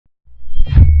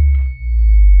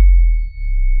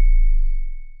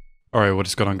Alright, what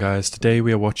is going on, guys? Today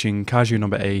we are watching Kaiju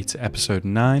number 8, episode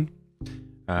 9.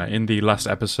 In the last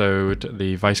episode,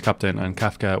 the Vice Captain and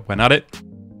Kafka went at it.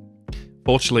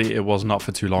 Fortunately, it was not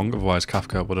for too long, otherwise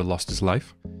Kafka would have lost his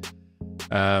life.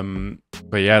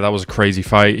 But yeah, that was a crazy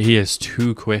fight. He is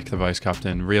too quick, the Vice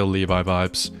Captain. Real Levi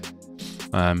vibes.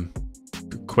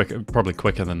 Probably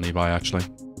quicker than Levi, actually.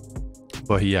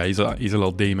 But yeah, he's a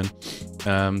little demon.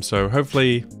 So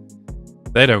hopefully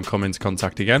they don't come into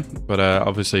contact again, but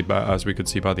obviously, as we could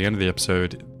see by the end of the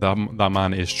episode, that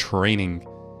man is training.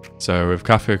 So if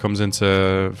Kafka comes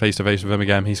into face-to-face with him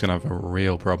again, he's going to have a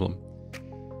real problem.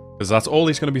 Because that's all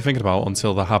he's going to be thinking about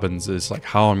until that happens, is like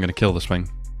how I'm going to kill this thing.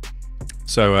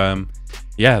 So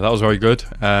yeah, that was very good.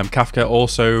 Kafka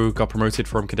also got promoted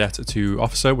from cadet to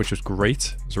officer, which was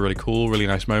great. It was a really cool, really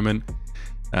nice moment.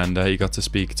 And he got to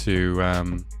speak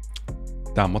to...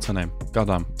 damn, what's her name?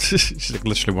 Goddamn. She's like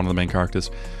literally one of the main characters.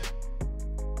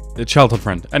 A childhood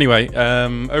friend. Anyway,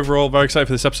 overall, very excited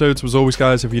for this episode. So as always,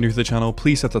 guys, if you're new to the channel,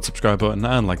 please hit that subscribe button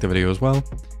and like the video as well.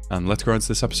 And let's go into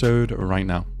this episode right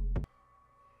now.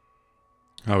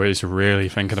 Oh, he's really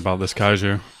thinking about this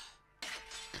Kaiju.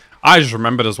 I just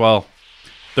remembered as well.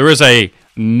 There is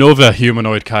another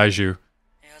humanoid Kaiju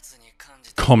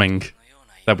coming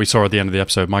that we saw at the end of the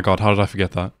episode. My god, how did I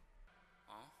forget that?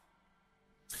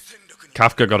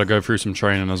 Kafka got to go through some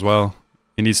training as well.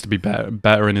 He needs to be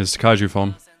better in his Kaiju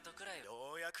form.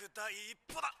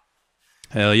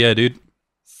 Hell yeah, dude.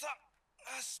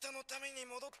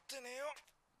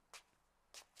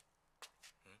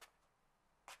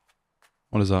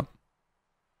 What is that?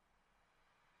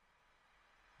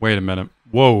 Wait a minute.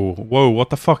 Whoa, whoa, what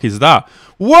the fuck is that?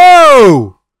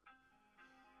 Whoa!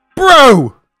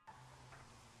 Bro!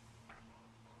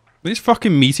 These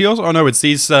fucking meteors? Oh no, it's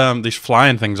these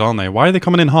flying things, aren't they? Why are they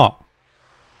coming in hot?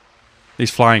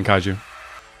 These flying Kaiju.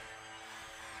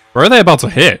 Where are they about to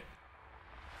hit?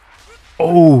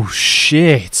 Oh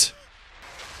shit.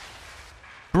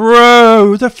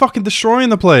 Bro, they're fucking destroying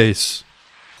the place.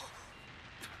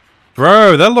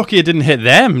 Bro, they're lucky it didn't hit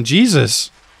them. Jesus.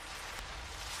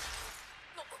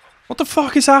 What the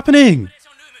fuck is happening?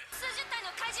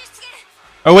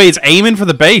 Oh wait, it's aiming for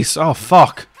the base. Oh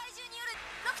fuck.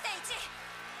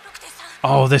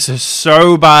 Oh, this is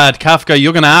so bad. Kafka,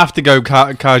 you're going to have to go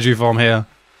Kaiju form here.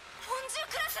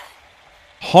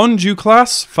 Honju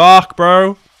class? Fuck,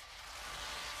 bro.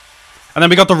 And then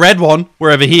we got the red one,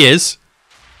 wherever he is.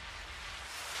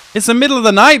 It's the middle of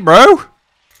the night, bro.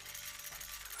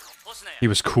 He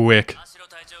was quick.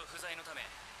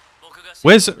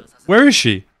 Where is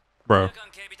she, bro?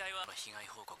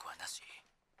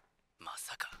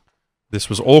 This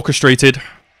was orchestrated.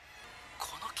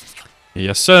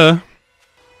 Yes, sir.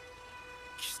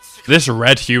 This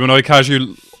red humanoid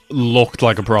Kaiju looked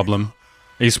like a problem.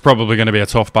 He's probably going to be a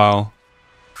tough battle.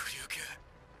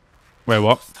 Wait,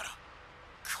 what?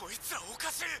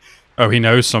 Oh, he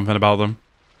knows something about them.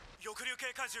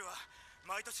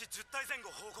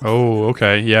 Oh,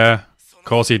 okay, yeah. Of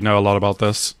course he'd know a lot about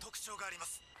this.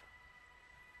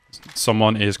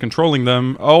 Someone is controlling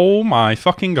them. Oh my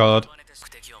fucking god.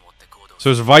 So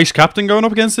is Vice Captain going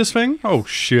up against this thing? Oh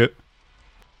shit.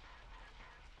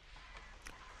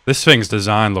 This thing's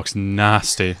design looks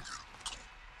nasty. I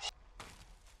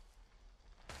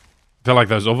feel like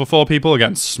those other 4 people are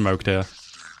getting smoked here.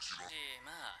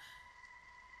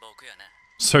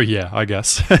 So yeah, I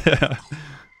guess.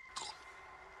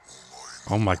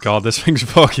 Oh my god, this thing's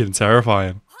fucking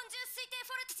terrifying.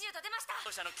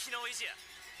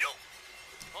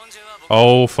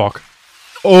 Oh fuck.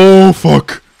 Oh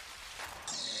fuck.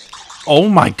 Oh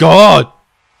my god.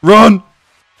 Run.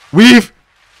 Weave.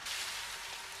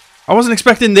 I wasn't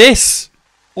expecting this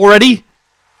already.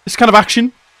 This kind of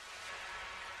action.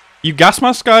 You gas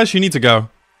mask guys, you need to go.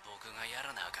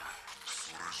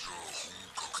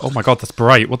 Oh my god, that's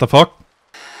bright. What the fuck?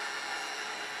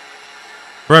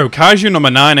 Bro, Kaiju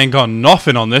number 9 ain't got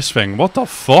nothing on this thing. What the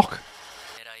fuck?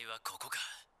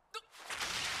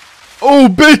 Oh,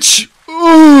 bitch!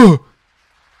 Ooh!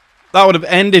 That would have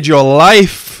ended your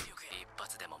life.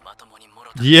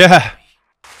 Yeah.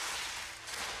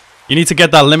 You need to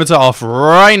get that limiter off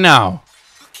right now.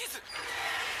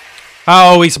 How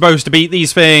are we supposed to beat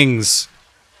these things?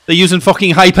 They're using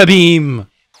fucking hyper beam.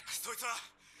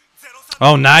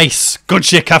 Oh, nice. Good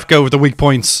shit, Kafka, with the weak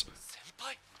points.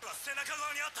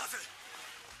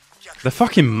 They're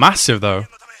fucking massive, though.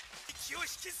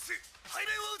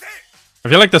 I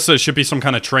feel like this should be some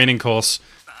kind of training course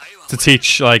to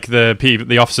teach, like,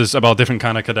 the officers about different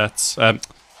kind of cadets.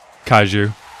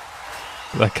 Kaiju.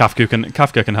 That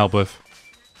Kafka can help with.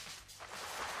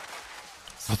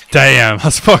 Oh, damn,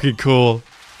 that's fucking cool.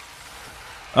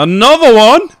 Another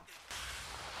one?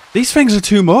 These things are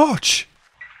too much.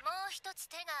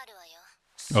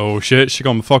 Oh shit, she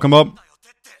gonna fuck him up.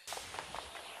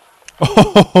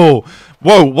 Oh,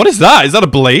 whoa, what is that? Is that a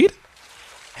blade?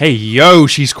 Hey, yo,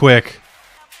 she's quick.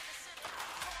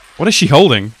 What is she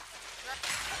holding?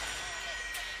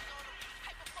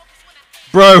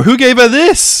 Bro, who gave her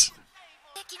this?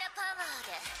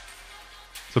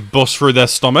 To bust through their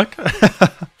stomach?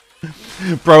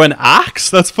 Bro, an axe?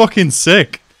 That's fucking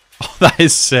sick. Oh, that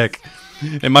is sick.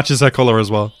 It matches her color as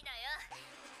well.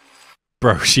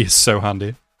 Bro, she is so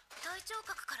handy.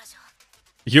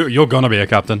 You're gonna be a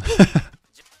captain.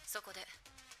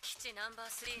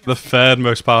 The third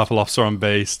most powerful officer on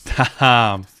base.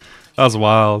 Damn. That's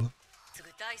wild.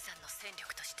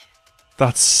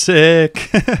 That's sick.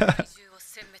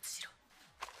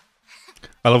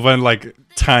 I love when like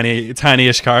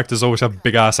tiny-ish characters always have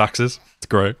big ass axes. It's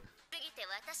great.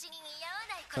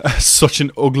 Such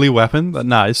an ugly weapon.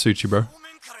 Nah, it suits you, bro.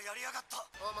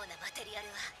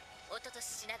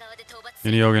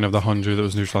 Uniogan of the Honju that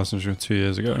was neutralized 2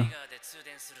 years ago.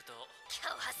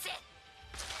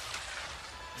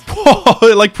 Whoa,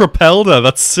 it like propelled her.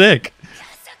 That's sick.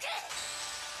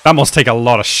 That must take a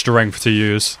lot of strength to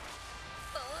use.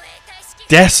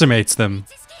 Decimates them.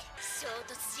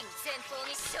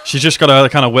 She's just got to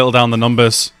kind of whittle down the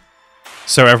numbers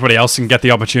so everybody else can get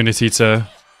the opportunity to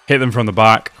hit them from the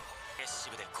back.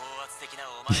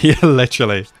 Yeah,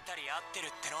 literally.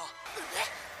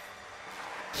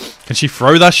 Can she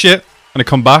throw that shit and it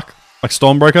come back like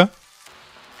Stormbreaker?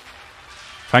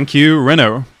 Thank you,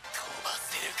 Reno.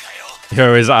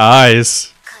 Yo, his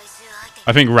eyes.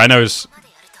 I think Reno's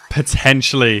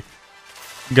potentially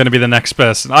going to be the next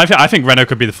person. I think Reno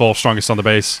could be the 4th strongest on the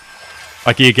base.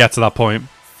 Like, you get to that point.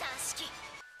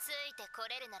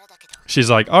 She's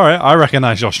like, alright, I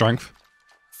recognize your strength.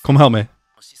 Come help me.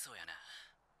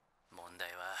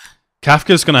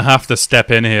 Kafka's going to have to step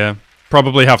in here.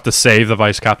 Probably have to save the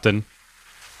vice captain.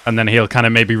 And then he'll kind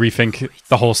of maybe rethink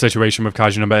the whole situation with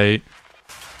Kaiju number 8.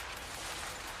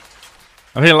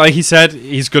 I mean, like he said,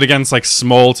 he's good against like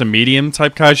small to medium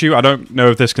type Kaiju. I don't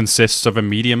know if this consists of a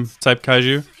medium type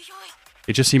Kaiju.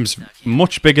 It just seems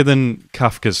much bigger than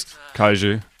Kafka's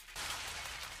Kaiju.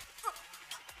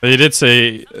 But he did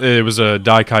say it was a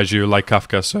Dai Kaiju like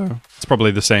Kafka, so it's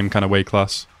probably the same kind of weight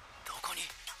class.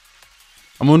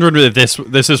 I'm wondering if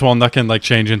this is one that can like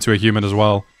change into a human as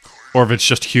well, or if it's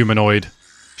just humanoid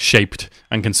shaped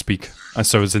and can speak, and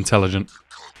so is intelligent.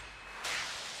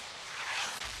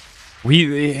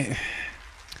 He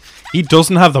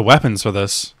doesn't have the weapons for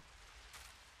this.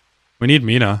 We need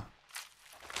Mina.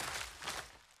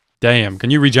 Damn, can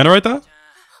you regenerate that?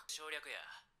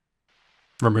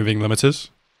 Removing limiters.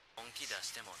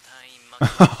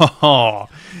 Oh,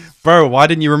 bro, why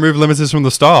didn't you remove limiters from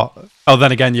the start? Oh,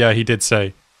 then again, yeah, he did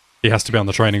say he has to be on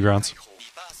the training grounds.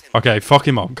 Okay, fuck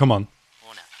him up. Come on.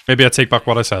 Maybe I take back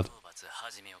what I said.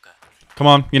 Come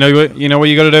on, you know what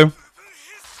you gotta do?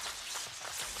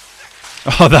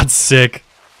 Oh, that's sick.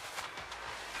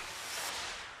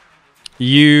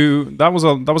 That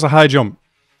was a high jump.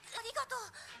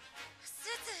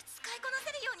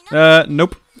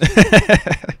 Nope.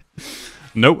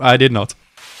 Nope, I did not.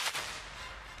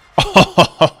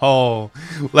 Oh,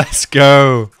 let's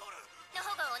go.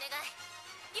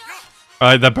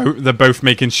 Alright, they're both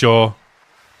making sure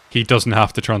he doesn't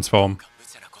have to transform.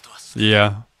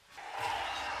 Yeah.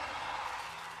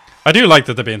 I do like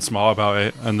that they're being smart about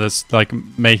it, and there's like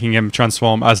making him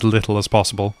transform as little as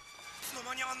possible.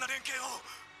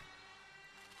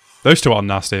 Those two are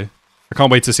nasty. I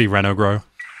can't wait to see Reno grow.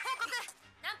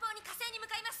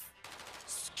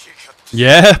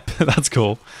 Yep, that's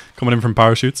cool. Coming in from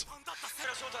parachutes.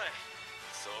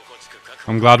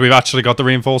 I'm glad we've actually got the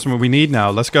reinforcement we need now.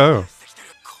 Let's go.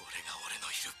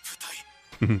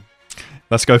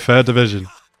 Let's go 3rd division.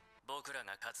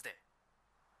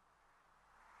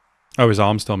 Oh, his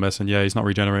arm's still missing. Yeah, he's not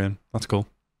regenerating. That's cool.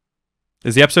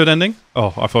 Is the episode ending?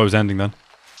 Oh, I thought it was ending then.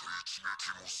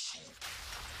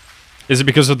 Is it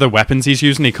because of the weapons he's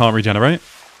using he can't regenerate?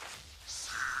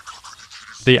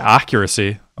 The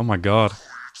accuracy. Oh my god.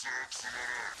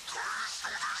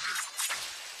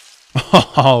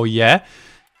 Oh, yeah?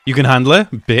 You can handle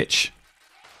it? Bitch.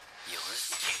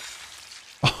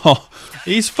 Oh,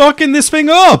 he's fucking this thing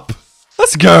up!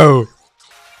 Let's go!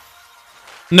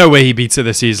 No way he beats it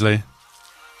this easily.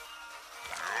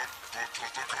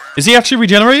 Is he actually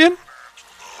regenerating?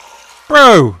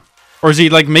 Bro! Or is he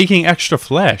like making extra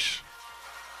flesh?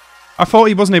 I thought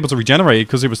he wasn't able to regenerate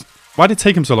because it was... Why did it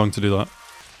take him so long to do that?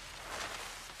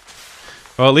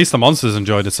 Well, at least the monsters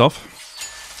enjoyed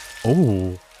itself.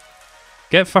 Oh.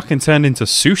 Get fucking turned into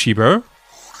sushi, bro.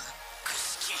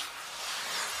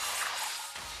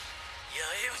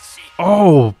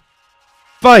 Oh,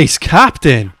 Vice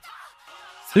Captain.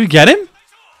 Did we get him?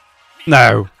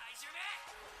 No.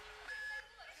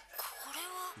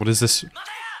 What is this?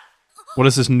 What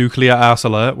is this nuclear ass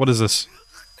alert? What is this?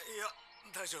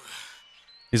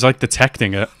 He's like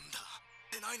detecting it.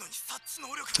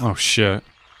 Oh shit.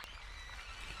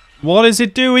 What is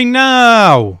it doing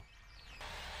now?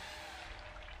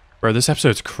 Bro, this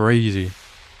episode's crazy.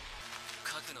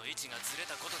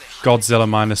 Godzilla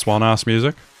 -1 ass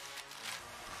music.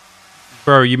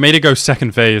 Bro, you made it go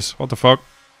second phase. What the fuck?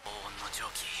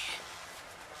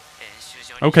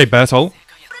 Okay, Bertol.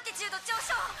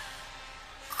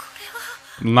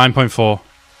 9.4.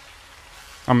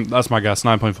 That's my guess,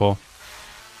 9.4.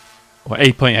 Or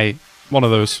 8.8. One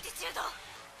of those.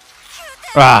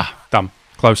 Ah, damn.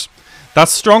 Close.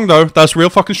 That's strong, though. That's real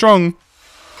fucking strong.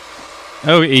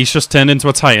 Oh, he's just turned into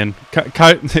a titan.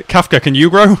 Kafka, can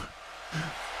you grow?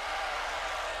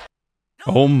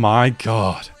 Oh my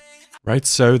god. Right,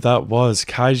 so that was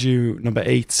Kaiju number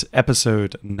 8,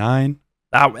 episode 9.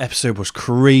 That episode was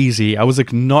crazy. I was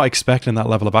like not expecting that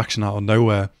level of action out of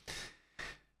nowhere.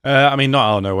 I mean, not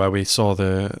out of nowhere. We saw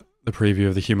the preview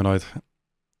of the humanoid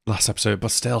last episode,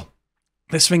 but still,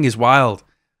 this thing is wild.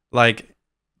 Like,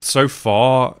 so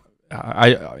far,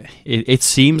 it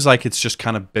seems like it's just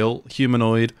kind of built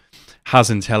humanoid, has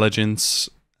intelligence,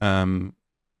 but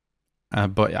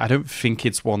I don't think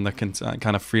it's one that can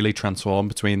kind of freely transform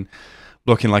between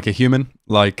looking like a human,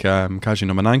 like Kaiju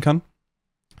number 9 can.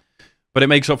 But it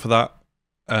makes up for that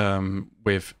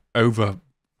with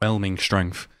overwhelming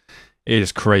strength. It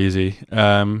is crazy.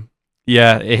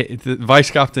 Yeah, the Vice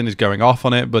Captain is going off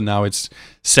on it, but now it's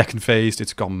second phased.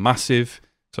 It's gone massive,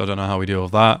 so I don't know how we deal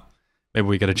with that. Maybe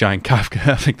we get a giant Kafka.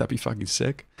 I think that'd be fucking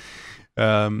sick.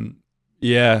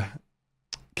 Yeah,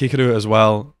 Kikaru as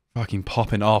well, fucking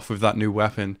popping off with that new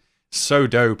weapon. So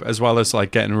dope, as well as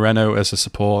like getting Reno as a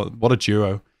support. What a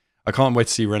duo. I can't wait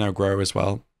to see Reno grow as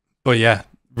well. But yeah,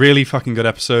 really fucking good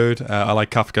episode. I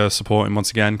like Kafka supporting once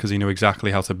again because he knew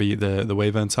exactly how to beat the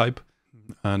Wyvern type.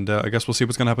 And I guess we'll see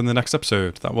what's going to happen in the next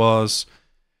episode. That was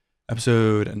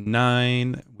episode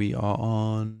 9. We are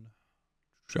on...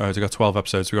 we've got 12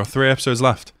 episodes. We've got 3 episodes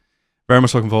left. Very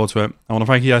much looking forward to it. I want to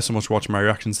thank you guys so much for watching my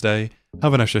reaction today.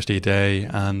 Have an SSD day,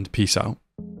 and peace out.